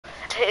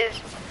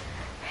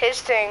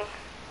his thing.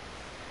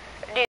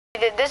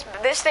 Dude,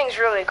 this thing's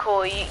really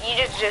cool. You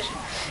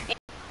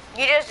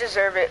just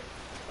deserve it.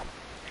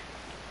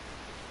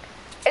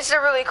 It's a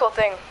really cool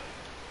thing.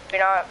 You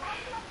know,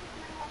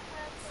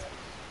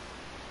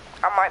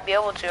 I might be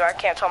able to. I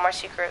can't tell my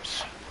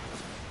secrets.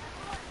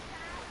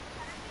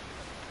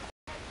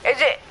 Is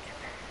it?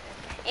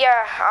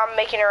 Yeah, I'm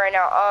making it right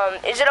now.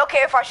 Is it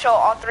okay if I show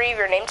all 3 of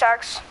your name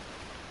tags?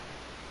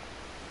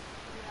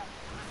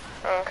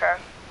 Okay.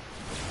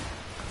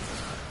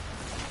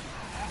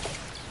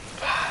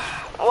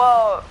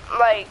 Well,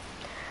 like,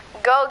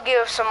 go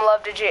give some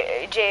love to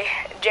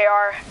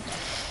JR.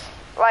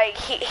 Like,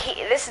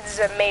 this is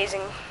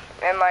amazing.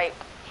 And, like,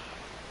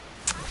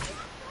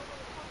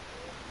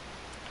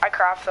 I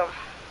craft them.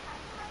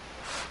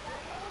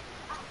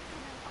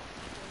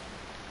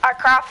 I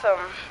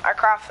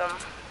craft them.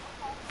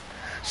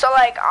 So,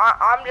 like,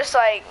 I'm just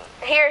like,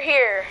 here.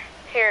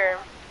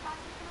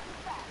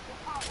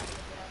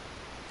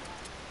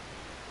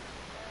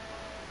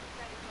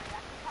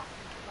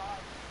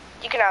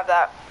 You can have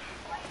that.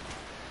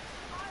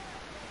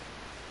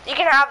 You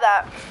can have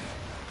that.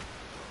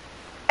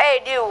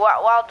 Hey, dude,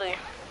 wildly.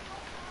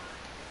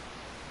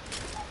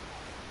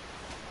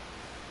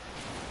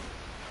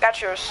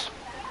 That's yours.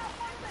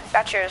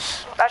 That's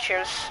yours. That's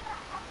yours.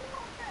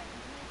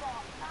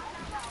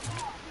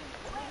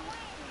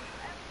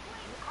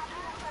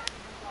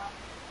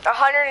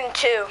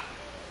 $102.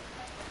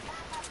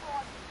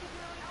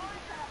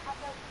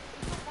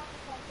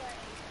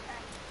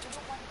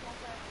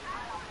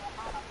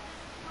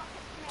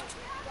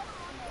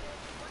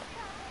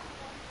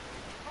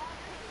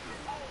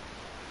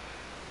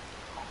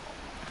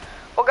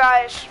 Well,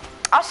 guys,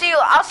 I'll see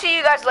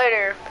you guys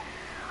later.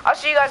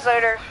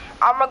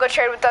 I'm gonna go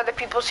trade with other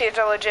people, see if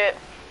they're legit.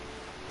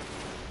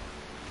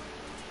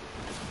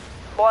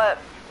 What?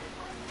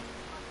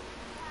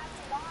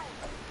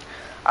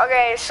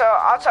 Okay, so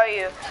I'll tell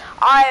you.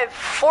 I have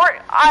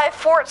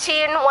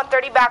 14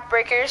 130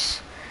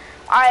 backbreakers.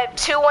 I have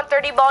 2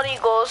 130 bald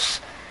eagles.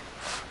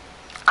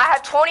 I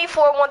have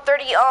 24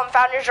 130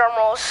 founders drum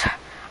rolls.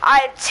 I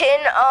have 10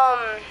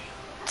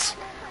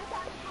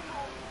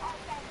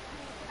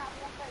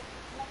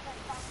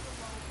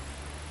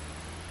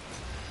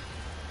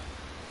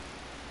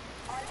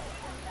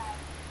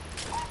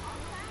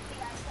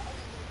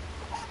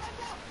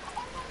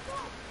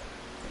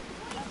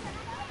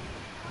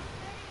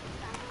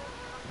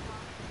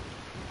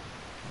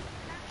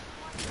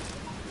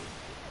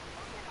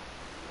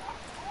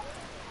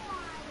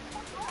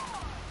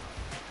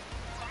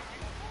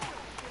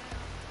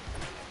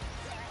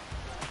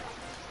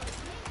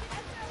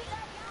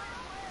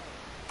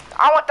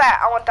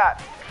 I want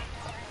that.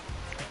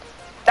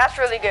 That's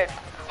really good.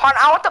 Hold on,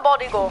 I want the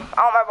bald eagle.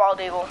 I want my bald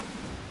eagle.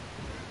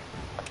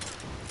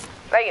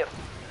 Thank you.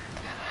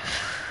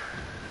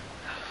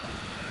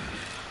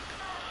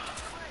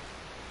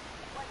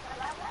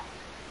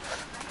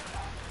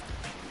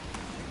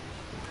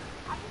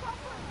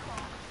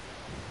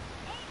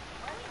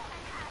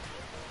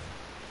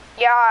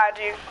 Yeah, I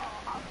do.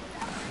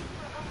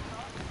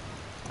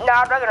 No,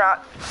 I'd rather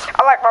not.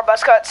 I like my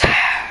buzz cuts.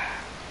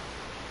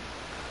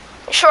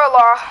 Sure,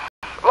 Laura,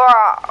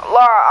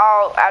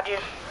 I'll add you.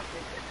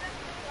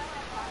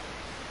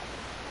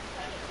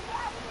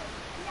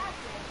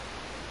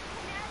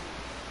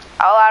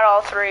 I'll add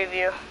all 3 of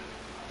you.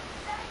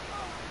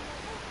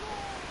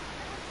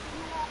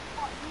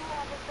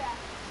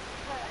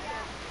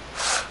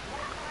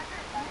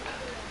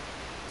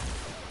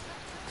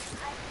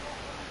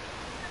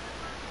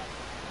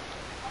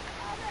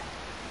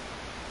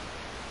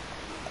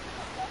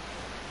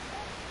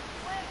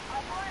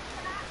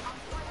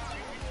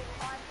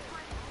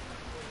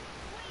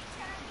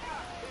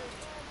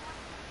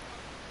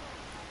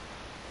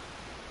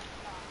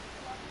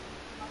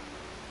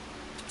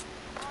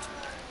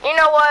 You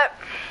know what?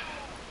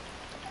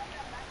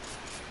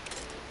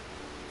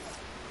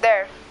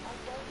 There.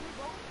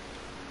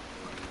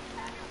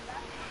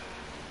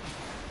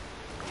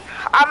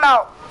 I'm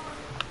out.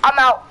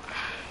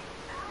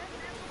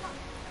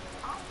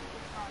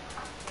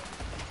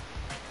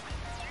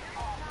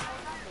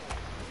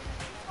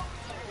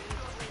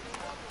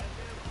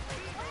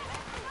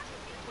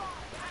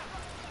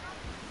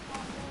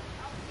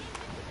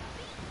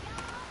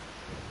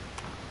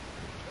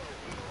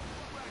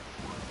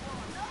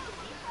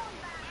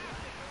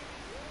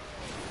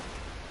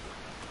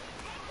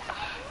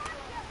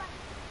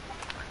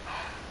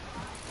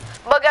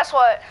 But guess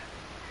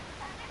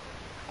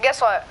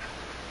what?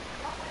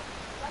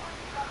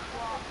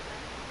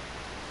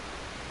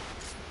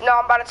 No,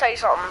 I'm about to tell you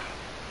something.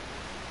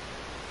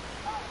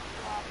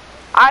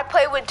 I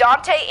played with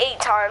Dante 8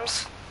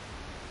 times.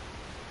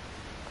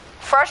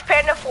 Fresh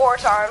Panda 4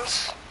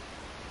 times.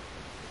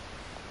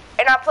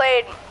 And I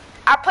played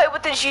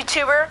with this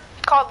YouTuber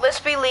called Let's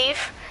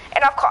Believe,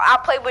 and I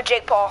played with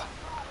Jake Paul.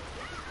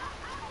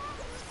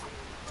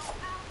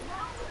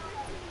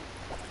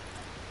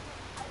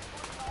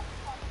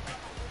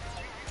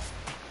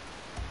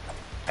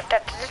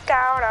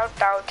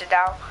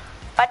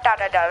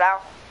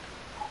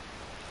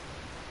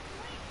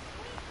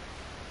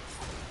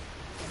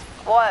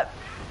 What?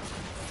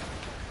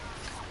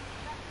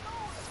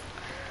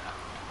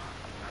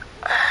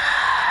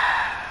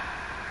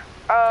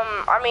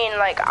 I mean,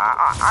 like,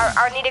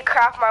 I need to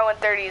craft my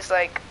 130s,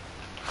 like,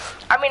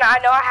 I mean, I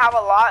know I have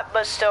a lot,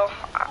 but still,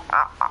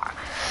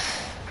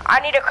 I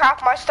need to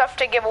craft my stuff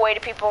to give away to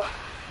people.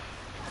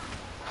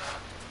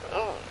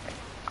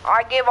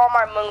 I gave all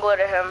my Mungla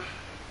to him,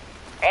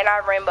 and I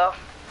have Rainbow.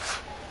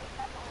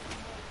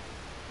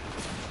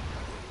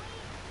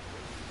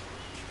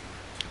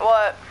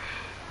 What?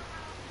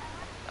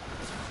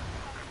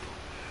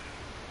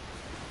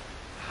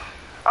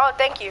 Oh,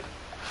 thank you.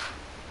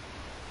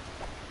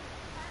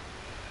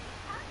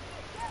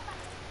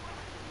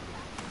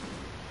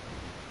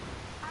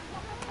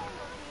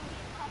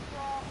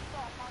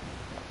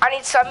 I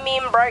need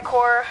Sunbeam, Bright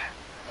Core.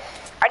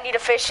 I need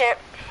Efficient.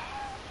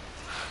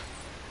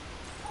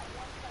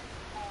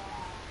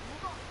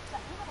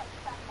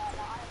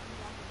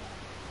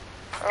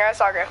 Yeah,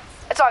 it's all good.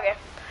 It's all good.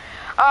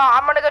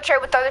 I'm gonna go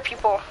trade with other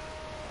people.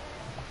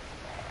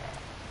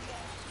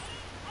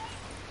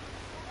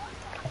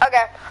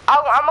 Okay,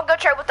 I'm gonna go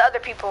trade with the other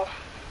people.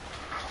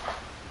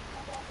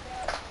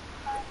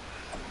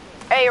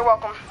 Hey, you're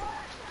welcome.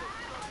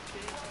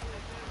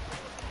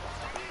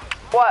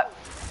 What?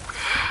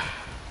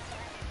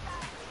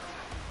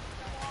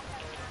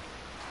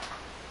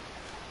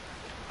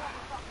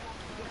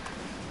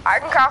 I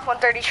can craft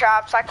 130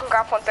 traps. I can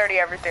craft 130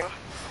 everything.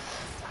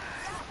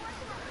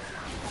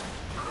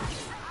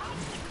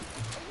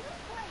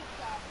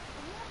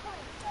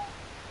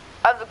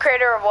 Of the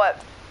creator of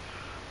what?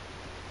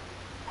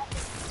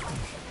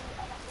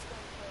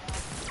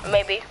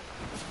 Maybe.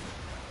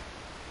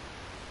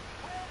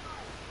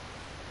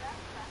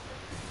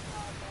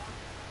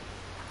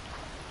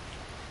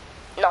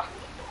 No.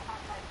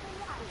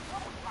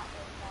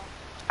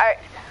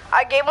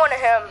 I gave one to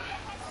him.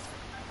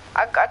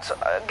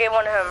 Gave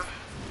one to him.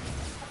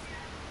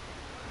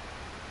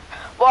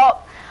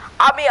 Well,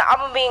 I'm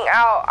being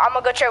out. I'm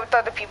gonna go trade with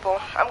other people.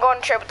 I'm going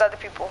to trade with other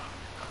people.